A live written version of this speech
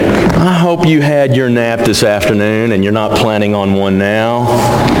I hope you had your nap this afternoon and you're not planning on one now.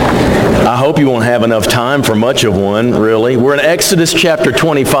 I hope you won't have enough time for much of one, really. We're in Exodus chapter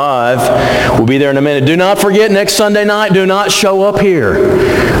 25. We'll be there in a minute. Do not forget, next Sunday night, do not show up here.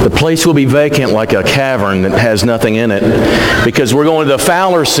 The place will be vacant like a cavern that has nothing in it, because we're going to the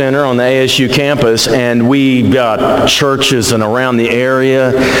Fowler Center on the ASU campus, and we've got churches and around the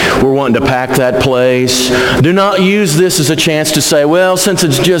area. We're wanting to pack that place. Do not use this as a chance to say, well, since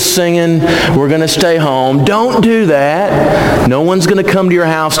it's just singing, we're going to stay home. Don't do that. No one's going to come to your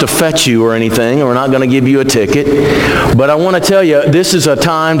house to fetch you or anything. We're not going to give you a ticket. But I want to tell you, this is a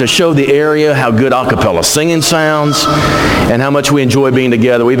time to show the area how good a cappella singing sounds and how much we enjoy being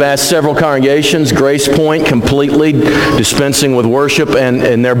together. We've asked several congregations, Grace Point completely dispensing with worship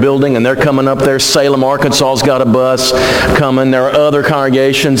and their building, and they're coming up there. Salem, Arkansas's got a bus coming. There are other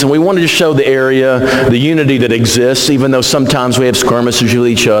congregations, and we wanted to show the area the unity that exists, even though sometimes we have skirmishes with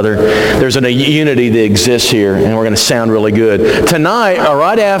each other. There's a unity that exists here, and we're going to sound really good. Tonight,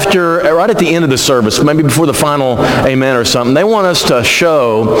 right at the end of the service, maybe before the final amen or something, they want us to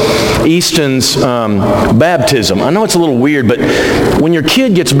show Easton's baptism. I know it's a little weird, but when your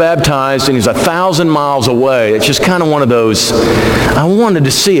kid gets baptized and he's 1,000 miles away, it's just kind of one of those, I wanted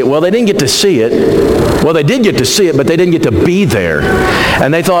to see it. Well, they didn't get to see it. Well, they did get to see it, but they didn't get to be there.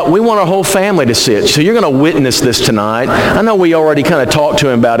 And they thought, we want our whole family to see it. So you're going to witness this tonight. I know we already kind of talked to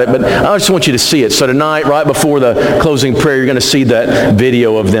him about it, but I just want you to see it. So tonight, right before the closing prayer, you're going to see that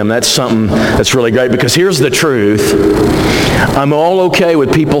video of them. That's something that's really great, because here's the truth. I'm all okay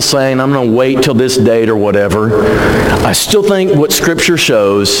with people saying, I'm going to wait till this date or whatever. I still think what Scripture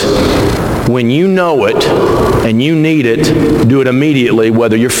shows, when you know it and you need it, do it immediately,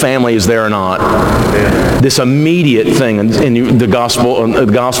 whether your family is there or not. This immediate thing in the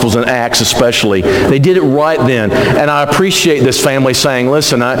Gospels and Acts especially, they did it right then. And I appreciate this family saying,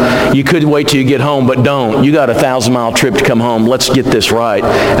 listen, you could wait till you get home, but don't. You got a 1,000-mile trip to come home. Let's get this right.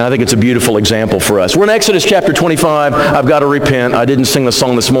 And I think it's a beautiful example for us. We're in Exodus chapter 25. I've got to repent. I didn't sing the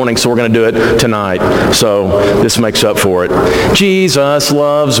song this morning, so we're going to do it tonight. So this makes up for it. Jesus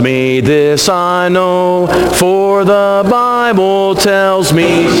loves me, this I know, for the Bible tells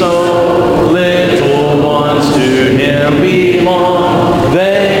me so. Little ones to him belong.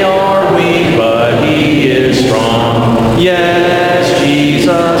 They are weak, but he is strong. Yes, Jesus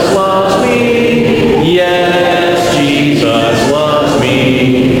loves me. Yes, Jesus loves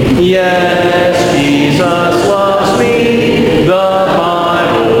me. Yes, Jesus loves me. The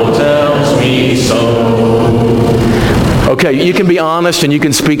Bible tells me so. Okay, you can be honest and you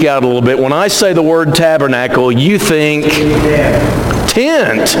can speak out a little bit. When I say the word tabernacle, you think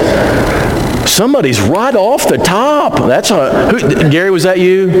tent. Somebody's right off the top. Gary, was that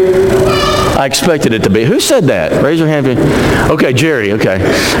you? I expected it to be. Who said that? Raise your hand. Okay, Jerry, okay.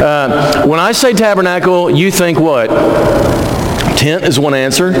 When I say tabernacle, you think what? Tent is one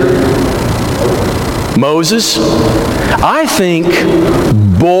answer. Moses? I think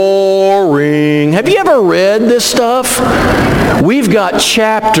boring. Have you ever read this stuff? We've got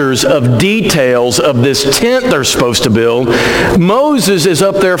chapters of details of this tent they're supposed to build. Moses is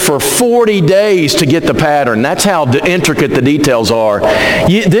up there for 40 days to get the pattern. That's how intricate the details are.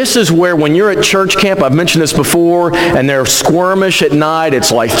 This is where when you're at church camp, I've mentioned this before, and they're squirmish at night,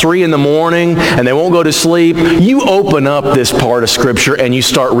 it's like 3 in the morning, and they won't go to sleep. You open up this part of Scripture and you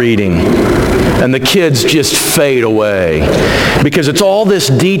start reading. And the kids just fade away. Because it's all this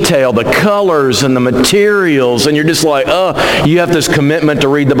detail, the colors and the materials, and you're just like, you have this commitment to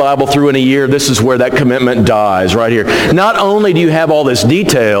read the Bible through in a year. This is where that commitment dies, right here. Not only do you have all this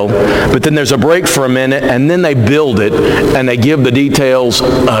detail, but then there's a break for a minute, and then they build it, and they give the details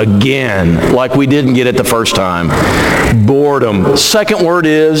again, like we didn't get it the first time. Boredom. Second word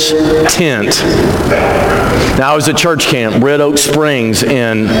is tent. Now, I was at church camp, Red Oak Springs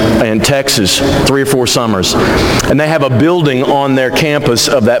in Texas, 3 or 4 summers. And they have a building on their campus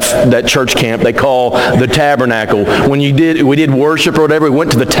of that church camp they call the Tabernacle. When we did worship or whatever, we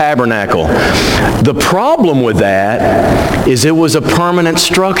went to the Tabernacle. The problem with that is it was a permanent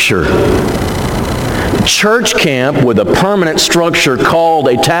structure. Church camp with a permanent structure called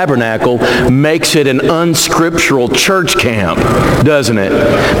a tabernacle makes it an unscriptural church camp, doesn't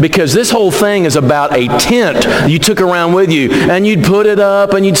it? Because this whole thing is about a tent you took around with you, and you'd put it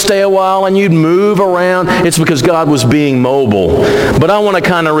up and you'd stay a while and you'd move around. It's because God was being mobile. But I want to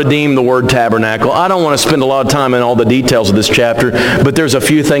kind of redeem the word tabernacle. I don't want to spend a lot of time in all the details of this chapter, but there's a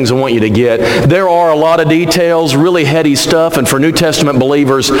few things I want you to get. There are a lot of details, really heady stuff, and for New Testament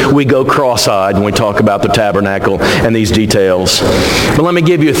believers, we go cross-eyed when we talk about the tabernacle and these details. But let me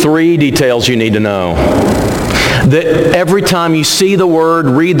give you 3 details you need to know. that every time you see the word,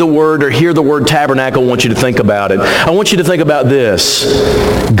 read the word, or hear the word tabernacle, I want you to think about it. I want you to think about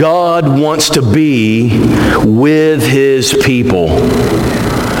this. God wants to be with His people.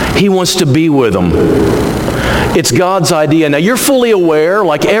 He wants to be with them. It's God's idea. Now, you're fully aware,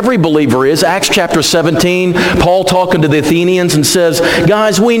 like every believer is, Acts chapter 17, Paul talking to the Athenians and says,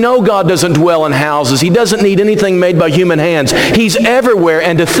 guys, we know God doesn't dwell in houses. He doesn't need anything made by human hands. He's everywhere.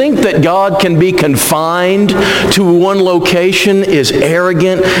 And to think that God can be confined to one location is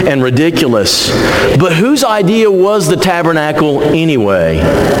arrogant and ridiculous. But whose idea was the tabernacle anyway?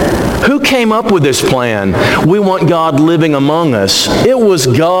 Who came up with this plan? We want God living among us. It was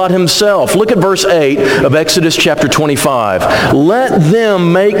God Himself. Look at verse 8 of Exodus chapter 25. Let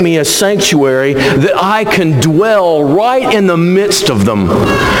them make me a sanctuary that I can dwell right in the midst of them.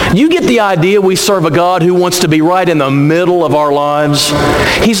 You get the idea we serve a God who wants to be right in the middle of our lives.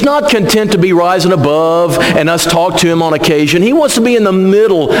 He's not content to be rising above and us talk to Him on occasion. He wants to be in the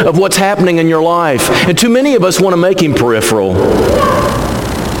middle of what's happening in your life. And too many of us want to make Him peripheral.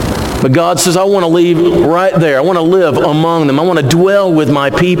 But God says, I want to leave right there. I want to live among them. I want to dwell with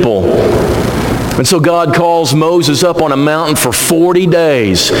my people. And so God calls Moses up on a mountain for 40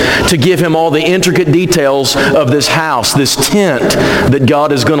 days to give him all the intricate details of this house, this tent that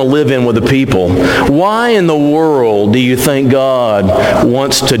God is going to live in with the people. Why in the world do you think God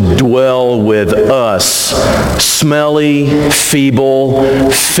wants to dwell with us, smelly,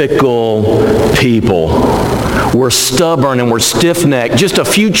 feeble, fickle people? We're stubborn and we're stiff-necked. Just a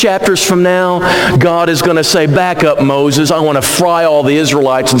few chapters from now, God is going to say, back up, Moses. I want to fry all the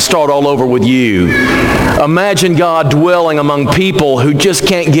Israelites and start all over with you. Imagine God dwelling among people who just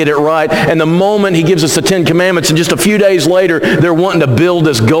can't get it right. And the moment He gives us the Ten Commandments, and just a few days later, they're wanting to build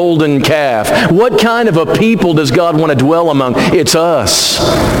this golden calf. What kind of a people does God want to dwell among? It's us.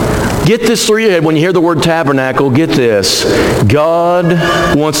 Get this through your head. When you hear the word tabernacle, get this. God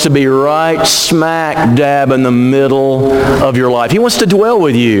wants to be right smack dab in the middle of your life. He wants to dwell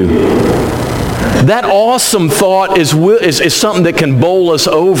with you. That awesome thought is something that can bowl us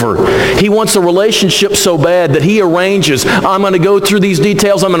over. He wants a relationship so bad that He arranges. I'm going to go through these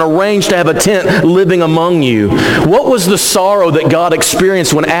details. I'm going to arrange to have a tent living among you. What was the sorrow that God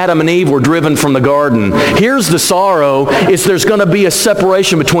experienced when Adam and Eve were driven from the garden? Here's the sorrow. It's there's going to be a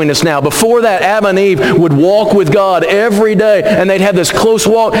separation between us now. Before that, Adam and Eve would walk with God every day, and they'd have this close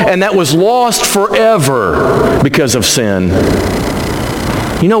walk, and that was lost forever because of sin.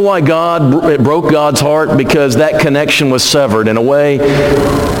 You know why it broke God's heart? Because that connection was severed in a way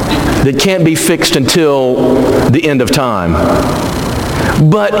that can't be fixed until the end of time.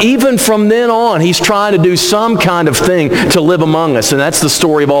 But even from then on, He's trying to do some kind of thing to live among us. And that's the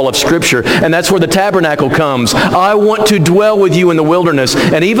story of all of Scripture. And that's where the tabernacle comes. I want to dwell with you in the wilderness.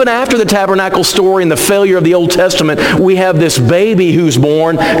 And even after the tabernacle story and the failure of the Old Testament, we have this baby who's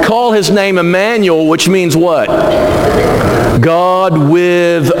born. Call His name Emmanuel, which means what? God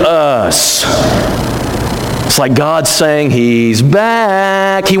with us. It's like God saying He's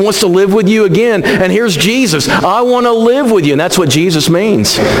back. He wants to live with you again. And here's Jesus. I want to live with you. And that's what Jesus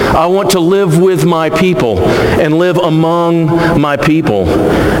means. I want to live with my people and live among my people.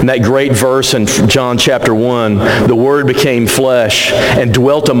 And that great verse in John chapter 1, the Word became flesh and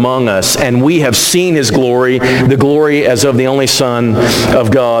dwelt among us. And we have seen His glory, the glory as of the only Son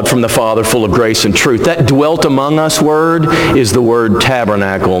of God from the Father, full of grace and truth. That dwelt among us word is the word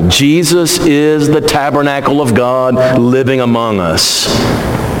tabernacle. Jesus is the tabernacle of God living among us.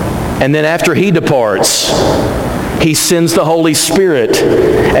 And then after He departs, He sends the Holy Spirit.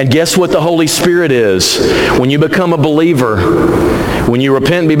 And guess what the Holy Spirit is? When you become a believer, when you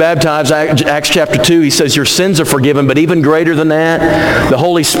repent and be baptized, Acts chapter 2, He says your sins are forgiven. But even greater than that, the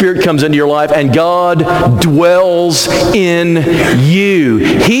Holy Spirit comes into your life and God dwells in you.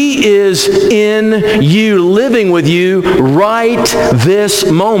 He is in you, living with you right this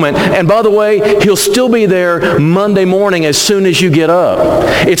moment. And by the way, He'll still be there Monday morning as soon as you get up.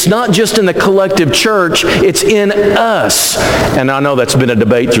 It's not just in the collective church, it's in us. And I know that's been a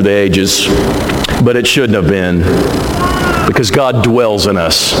debate through the ages, but it shouldn't have been, because God dwells in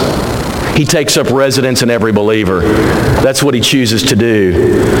us. He takes up residence in every believer. That's what He chooses to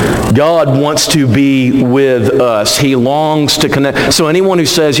do. God wants to be with us. He longs to connect. So anyone who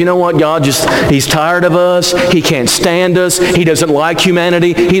says, you know what, God He's tired of us, He can't stand us, He doesn't like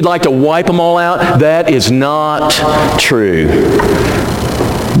humanity, He'd like to wipe them all out, that is not true.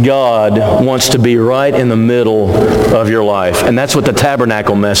 God wants to be right in the middle of your life. And that's what the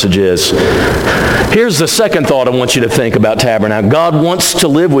tabernacle message is. Here's the second thought I want you to think about tabernacle. God wants to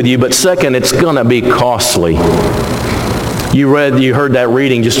live with you, but second, it's going to be costly. You heard that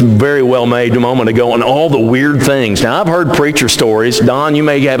reading just very well made a moment ago on all the weird things. Now, I've heard preacher stories. Don, you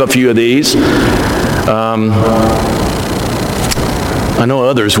may have a few of these. I know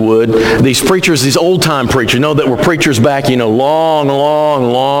others would. These preachers, these old-time preachers, that were preachers back, long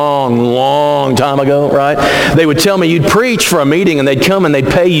time ago, right? They would tell me you'd preach for a meeting and they'd come and they'd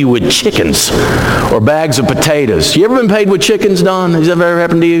pay you with chickens or bags of potatoes. You ever been paid with chickens, Don? Has that ever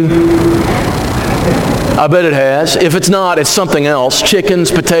happened to you? I bet it has. If it's not, it's something else.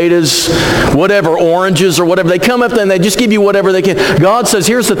 Chickens, potatoes, whatever, oranges or whatever. They come up there and they just give you whatever they can. God says,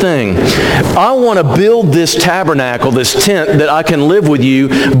 here's the thing. I want to build this tabernacle, this tent that I can live with you,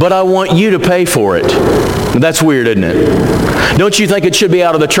 but I want you to pay for it. That's weird, isn't it? Don't you think it should be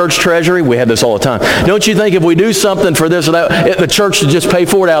out of the church treasury? We have this all the time. Don't you think if we do something for this or that, the church should just pay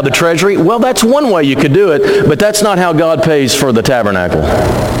for it out of the treasury? Well, that's one way you could do it, but that's not how God pays for the tabernacle.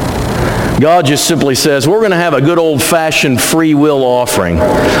 God just simply says, we're going to have a good old-fashioned free will offering.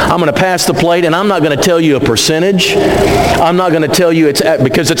 I'm going to pass the plate, and I'm not going to tell you a percentage. I'm not going to tell you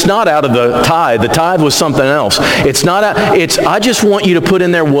because it's not out of the tithe. The tithe was something else. I just want you to put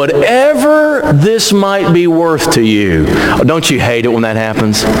in there whatever this might be worth to you. Don't you hate it when that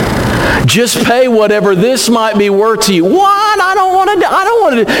happens? Just pay whatever this might be worth to you. What? I don't want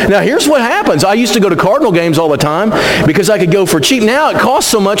to. Now, here's what happens. I used to go to Cardinal games all the time because I could go for cheap. Now it costs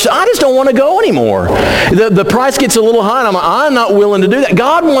so much, I just don't want to go anymore. The price gets a little high, and I'm not willing to do that.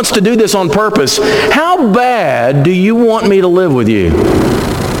 God wants to do this on purpose. How bad do you want me to live with you?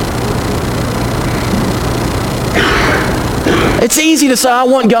 It's easy to say, I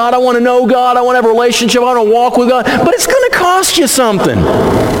want God, I want to know God, I want to have a relationship, I want to walk with God, but it's going to cost you something.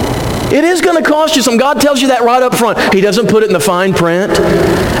 It is going to cost you something. God tells you that right up front. He doesn't put it in the fine print,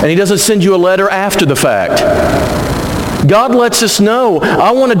 and He doesn't send you a letter after the fact. God lets us know,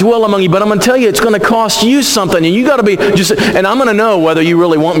 I want to dwell among you, but I'm going to tell you it's going to cost you something, and you got to be and I'm going to know whether you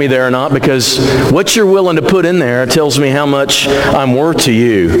really want me there or not, because what you're willing to put in there tells me how much I'm worth to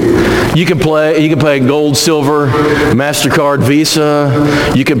you. You can pay gold, silver, MasterCard,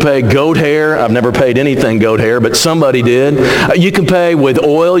 Visa. You can pay goat hair. I've never paid anything goat hair, but somebody did. You can pay with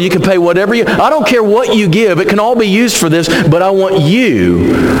oil. You can pay whatever I don't care what you give. It can all be used for this, but I want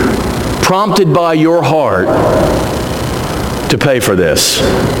you, prompted by your heart, to pay for this.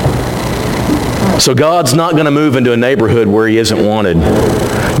 So God's not going to move into a neighborhood where He isn't wanted.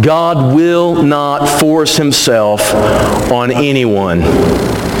 God will not force Himself on anyone.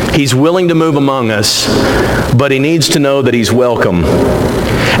 He's willing to move among us, but He needs to know that He's welcome.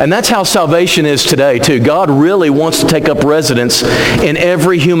 And that's how salvation is today, too. God really wants to take up residence in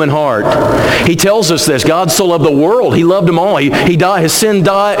every human heart. He tells us this. God so loved the world. He loved them all. He died. His Son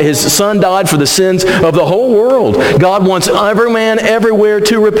died for the sins of the whole world. God wants every man everywhere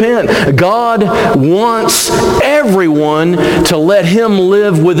to repent. God wants everyone to let Him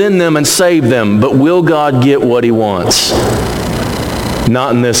live within them and save them. But will God get what He wants?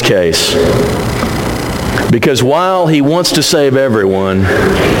 Not in this case. Because while He wants to save everyone,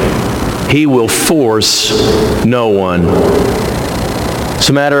 He will force no one. It's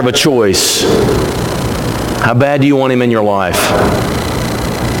a matter of a choice. How bad do you want Him in your life?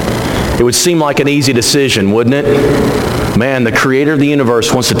 It would seem like an easy decision, wouldn't it? Man, the Creator of the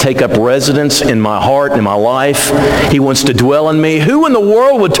universe wants to take up residence in my heart, in my life. He wants to dwell in me. Who in the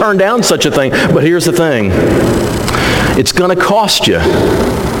world would turn down such a thing? But here's the thing. It's going to cost you.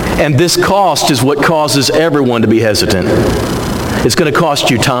 And this cost is what causes everyone to be hesitant. It's going to cost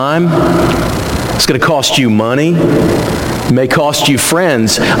you time. It's going to cost you money. It may cost you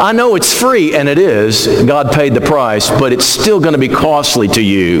friends. I know it's free, and it is. God paid the price, but it's still going to be costly to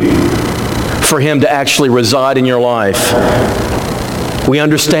you for Him to actually reside in your life. We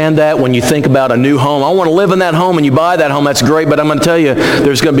understand that when you think about a new home. I want to live in that home, and you buy that home, that's great, but I'm going to tell you,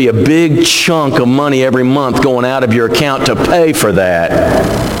 there's going to be a big chunk of money every month going out of your account to pay for that.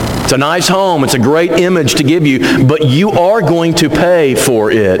 It's a nice home. It's a great image to give you, but you are going to pay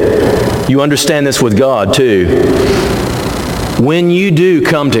for it. You understand this with God, too. When you do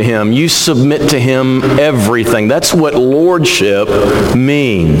come to Him, you submit to Him everything. That's what lordship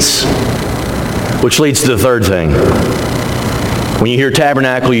means. Which leads to the third thing. When you hear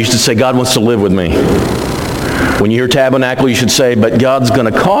tabernacle, you should say, God wants to live with me. When you hear tabernacle, you should say, but God's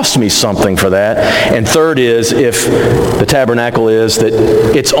going to cost me something for that. And third is, if the tabernacle is, that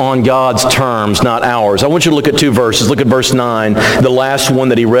it's on God's terms, not ours. I want you to look at two verses. Look at verse 9, the last one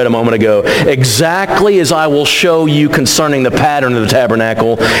that he read a moment ago. Exactly as I will show you concerning the pattern of the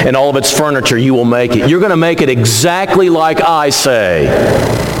tabernacle and all of its furniture, you will make it. You're going to make it exactly like I say.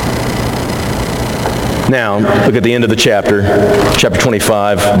 Now, look at the end of the chapter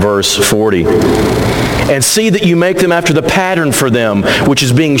 25, verse 40. And see that you make them after the pattern for them, which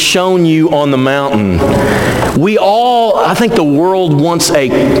is being shown you on the mountain. We all, I think the world wants a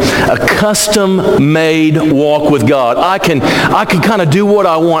custom-made walk with God. I can kind of do what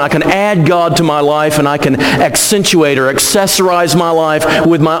I want. I can add God to my life, and I can accentuate or accessorize my life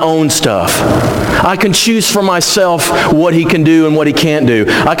with my own stuff. I can choose for myself what He can do and what He can't do.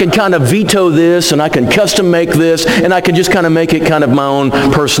 I can kind of veto this, and I can custom make this, and I can just kind of make it kind of my own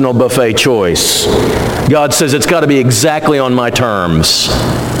personal buffet choice. God says it's got to be exactly on my terms.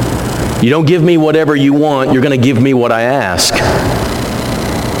 You don't give me whatever you want, you're going to give me what I ask.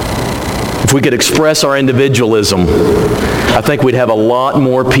 If we could express our individualism, I think we'd have a lot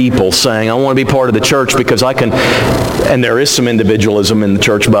more people saying, I want to be part of the church because I can, and there is some individualism in the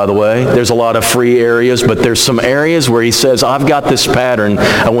church, by the way. There's a lot of free areas, but there's some areas where He says, I've got this pattern,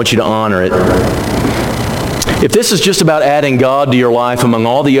 I want you to honor it. If this is just about adding God to your life among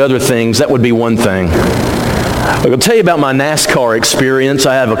all the other things, that would be one thing. I'll tell you about my NASCAR experience.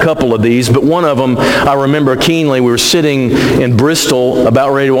 I have a couple of these, but one of them I remember keenly. We were sitting in Bristol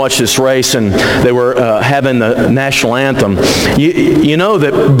about ready to watch this race, and they were having the national anthem. You know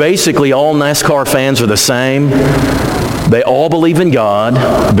that basically all NASCAR fans are the same. They all believe in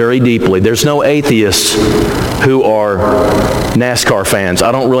God very deeply. There's no atheists who are NASCAR fans.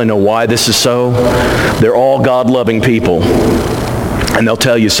 I don't really know why this is so. They're all God-loving people. And they'll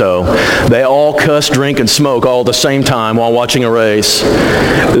tell you so. They all cuss, drink, and smoke all at the same time while watching a race.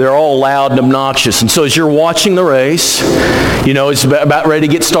 They're all loud and obnoxious. And so as you're watching the race, you know, it's about ready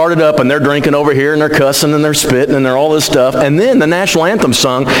to get started up, and they're drinking over here, and they're cussing, and they're spitting, and they're all this stuff. And then the national anthem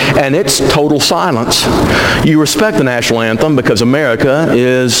sung, and it's total silence. You respect the national anthem because America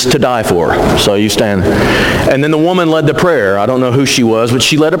is to die for. So you stand. And then the woman led the prayer. I don't know who she was, but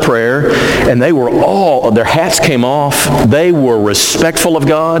she led a prayer, and they were all, their hats came off. They were respectful of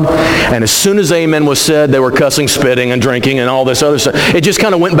God, and as soon as amen was said, they were cussing, spitting, and drinking, and all this other stuff. It just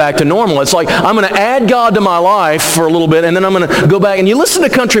kind of went back to normal. It's like, I'm going to add God to my life for a little bit, and then I'm going to go back. And you listen to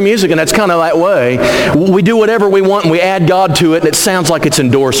country music, and that's kind of that way. We do whatever we want, and we add God to it, and it sounds like it's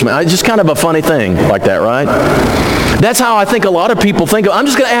endorsement. It's just kind of a funny thing like that, right? That's how I think a lot of people think. I'm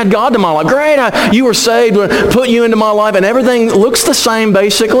just going to add God to my life. Great, you were saved, put you into my life, and everything looks the same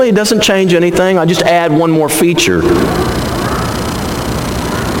basically. It doesn't change anything. I just add one more feature.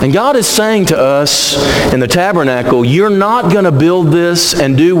 And God is saying to us in the tabernacle, you're not going to build this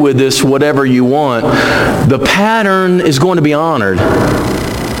and do with this whatever you want. The pattern is going to be honored,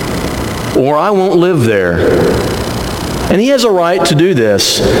 or I won't live there. And He has a right to do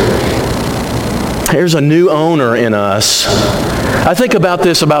this. There's a new owner in us. I think about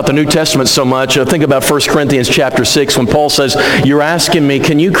this about the New Testament so much. I think about 1 Corinthians chapter 6 when Paul says, you're asking me,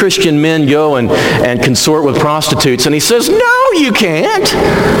 can you Christian men go and consort with prostitutes? And he says, no, you can't.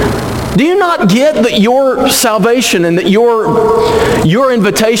 Do you not get that your salvation and that your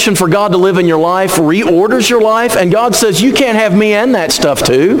invitation for God to live in your life reorders your life? And God says, you can't have me and that stuff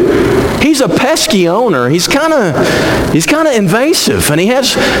too. He's a pesky owner. He's kind of invasive, and He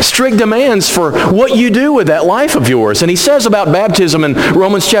has strict demands for what you do with that life of yours. And He says about baptism in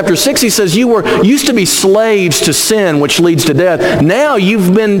Romans chapter 6, He says, you used to be slaves to sin, which leads to death. Now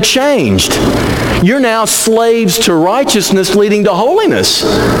you've been changed. You're now slaves to righteousness, leading to holiness.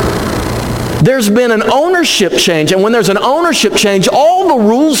 There's been an ownership change, and when there's an ownership change, all the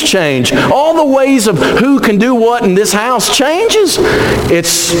rules change. All the ways of who can do what in this house changes.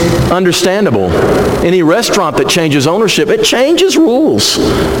 It's understandable. Any restaurant that changes ownership, it changes rules.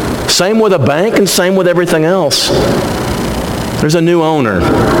 Same with a bank and same with everything else. There's a new owner.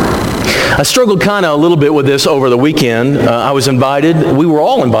 I struggled kind of a little bit with this over the weekend. We were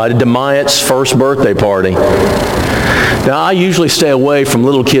all invited to Myatt's first birthday party. Now, I usually stay away from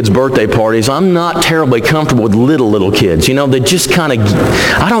little kids' birthday parties. I'm not terribly comfortable with little kids. You know, they just kind of,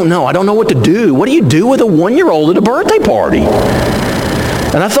 I don't know what to do. What do you do with a 1-year-old at a birthday party?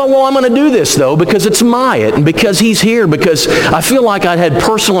 And I thought, well, I'm going to do this, though, because it's Myatt, and because he's here, because I feel like I had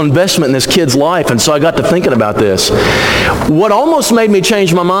personal investment in this kid's life, and so I got to thinking about this. What almost made me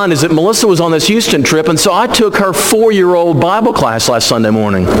change my mind is that Melissa was on this Houston trip, and so I took her 4-year-old Bible class last Sunday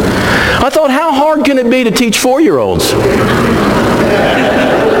morning. I thought, how hard can it be to teach 4-year-olds?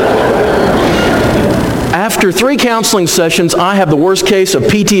 After 3 counseling sessions, I have the worst case of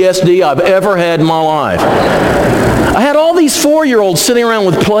PTSD I've ever had in my life. I had all these 4-year-olds sitting around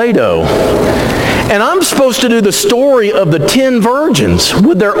with Play-Doh, and I'm supposed to do the story of the 10 virgins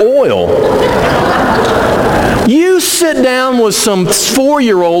with their oil. You sit down with some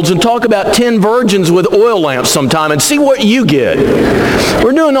 4-year-olds and talk about 10 virgins with oil lamps sometime and see what you get.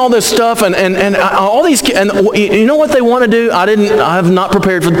 We're doing all this stuff and all these kids, and you know what they want to do? I have not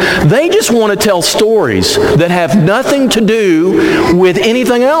prepared for. They just want to tell stories that have nothing to do with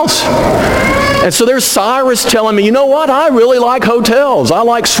anything else. And so there's Cyrus telling me, you know what? I really like hotels. I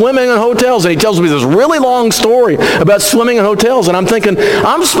like swimming in hotels. And he tells me this really long story about swimming in hotels. And I'm thinking,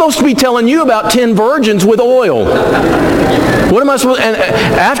 I'm supposed to be telling you about 10 virgins with oil. What am I supposed to? And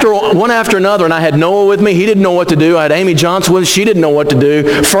after one after another, and I had Noah with me. He didn't know what to do. I had Amy Johnson with us. She didn't know what to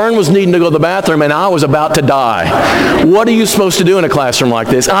do. Fern was needing to go to the bathroom, and I was about to die. What are you supposed to do in a classroom like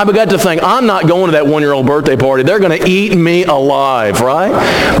this? And I began to think, I'm not going to that 1-year-old birthday party. They're going to eat me alive,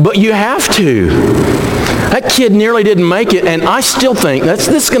 right? But you have to. That kid nearly didn't make it, and I still think, this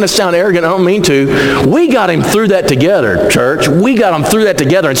is going to sound arrogant, I don't mean to, we got him through that together, church. We got him through that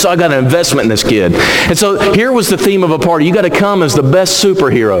together, and so I got an investment in this kid. And so here was the theme of a party. You got to come as the best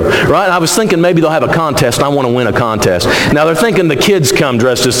superhero, right? And I was thinking maybe they'll have a contest, and I want to win a contest. Now they're thinking the kids come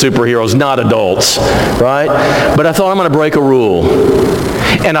dressed as superheroes, not adults, right? But I thought I'm going to break a rule.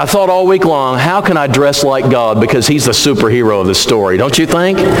 And I thought all week long, how can I dress like God? Because he's the superhero of the story, don't you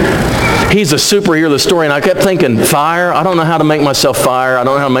think? He's the superhero of the story. And I kept thinking, fire? I don't know how to make myself fire. I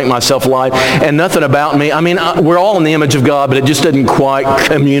don't know how to make myself light. And nothing about me. I mean, we're all in the image of God, but it just didn't quite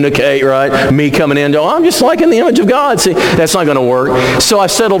communicate, right? Me coming in, I'm just like in the image of God. See, that's not going to work. So I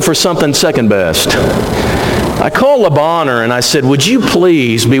settled for something second best. I called Labanner and I said, would you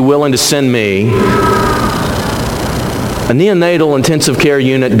please be willing to send me a neonatal intensive care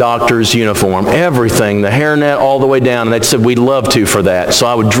unit doctor's uniform, everything, the hairnet all the way down. And they said, we'd love to for that. So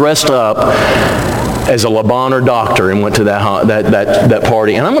I was dressed up as a Labanner doctor and went to that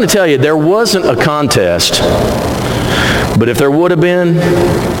party. And I'm going to tell you, there wasn't a contest. But if there would have been,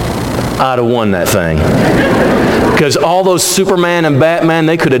 I'd have won that thing. Because all those Superman and Batman,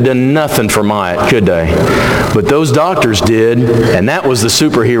 they could have done nothing for Myatt, could they? But those doctors did, and that was the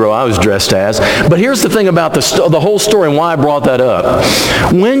superhero I was dressed as. But here's the thing about the whole story and why I brought that up.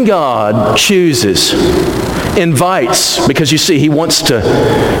 When God chooses, invites, because you see, he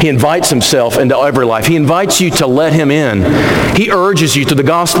invites himself into every life. He invites you to let him in. He urges you to the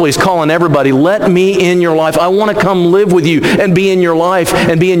gospel. He's calling everybody, let me in your life. I want to come live with you and be in your life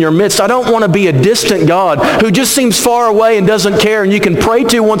and be in your midst. I don't want to be a distant God who just seems far away and doesn't care and you can pray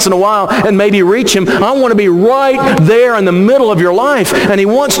to once in a while and maybe reach him. I want to be right there in the middle of your life. And he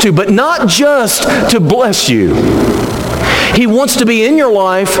wants to, but not just to bless you. He wants to be in your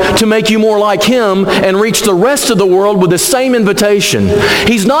life to make you more like him and reach the rest of the world with the same invitation.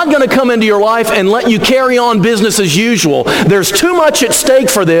 He's not going to come into your life and let you carry on business as usual. There's too much at stake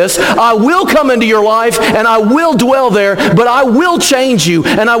for this. I will come into your life and I will dwell there, but I will change you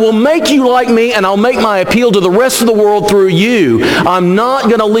and I will make you like me and I'll make my appeal to the rest of the world through you. I'm not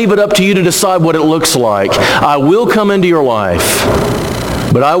going to leave it up to you to decide what it looks like. I will come into your life,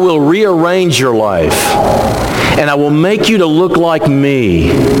 but I will rearrange your life. And I will make you to look like me.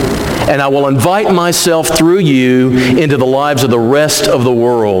 And I will invite myself through you into the lives of the rest of the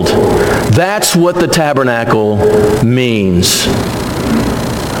world. That's what the tabernacle means.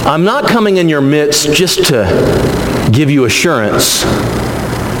 I'm not coming in your midst just to give you assurance.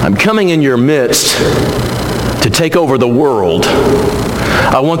 I'm coming in your midst to take over the world.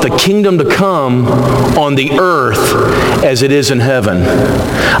 I want the kingdom to come on the earth as it is in heaven.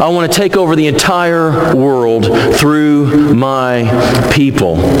 I want to take over the entire world through my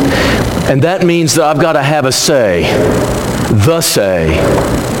people. And that means that I've got to have a say, the say,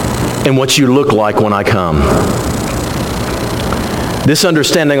 in what you look like when I come. This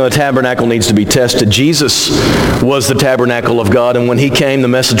understanding of the tabernacle needs to be tested. Jesus was the tabernacle of God, and when he came, the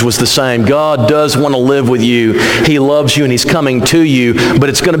message was the same. God does want to live with you. He loves you, and he's coming to you, but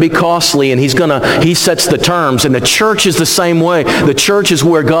it's going to be costly, and he sets the terms, and the church is the same way. The church is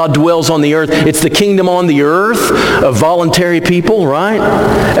where God dwells on the earth. It's the kingdom on the earth of voluntary people, right?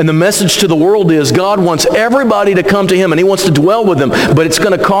 And the message to the world is God wants everybody to come to him, and he wants to dwell with them, but it's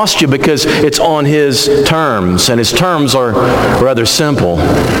going to cost you because it's on his terms, and his terms are rather simple.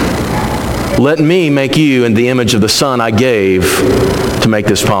 Let me make you in the image of the Son I gave to make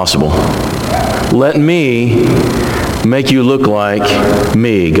this possible. Let me make you look like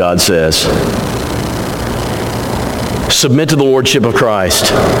me, God says. Submit to the lordship of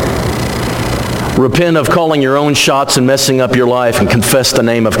Christ. Repent of calling your own shots and messing up your life and confess the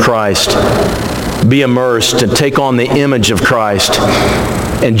name of Christ. Be immersed and take on the image of Christ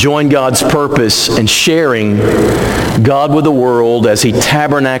and join God's purpose in sharing God with the world as he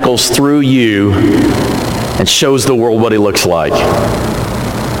tabernacles through you and shows the world what he looks like.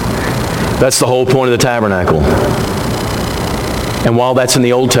 That's the whole point of the tabernacle. And while that's in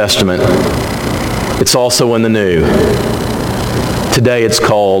the Old Testament, it's also in the New. Today it's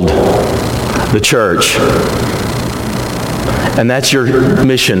called the church. And that's your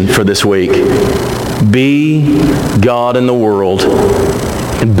mission for this week. Be God in the world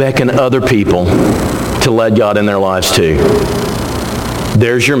and beckon other people to let God in their lives too.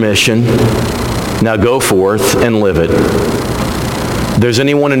 There's your mission. Now go forth and live it. If there's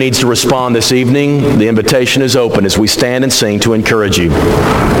anyone who needs to respond this evening, the invitation is open as we stand and sing to encourage you.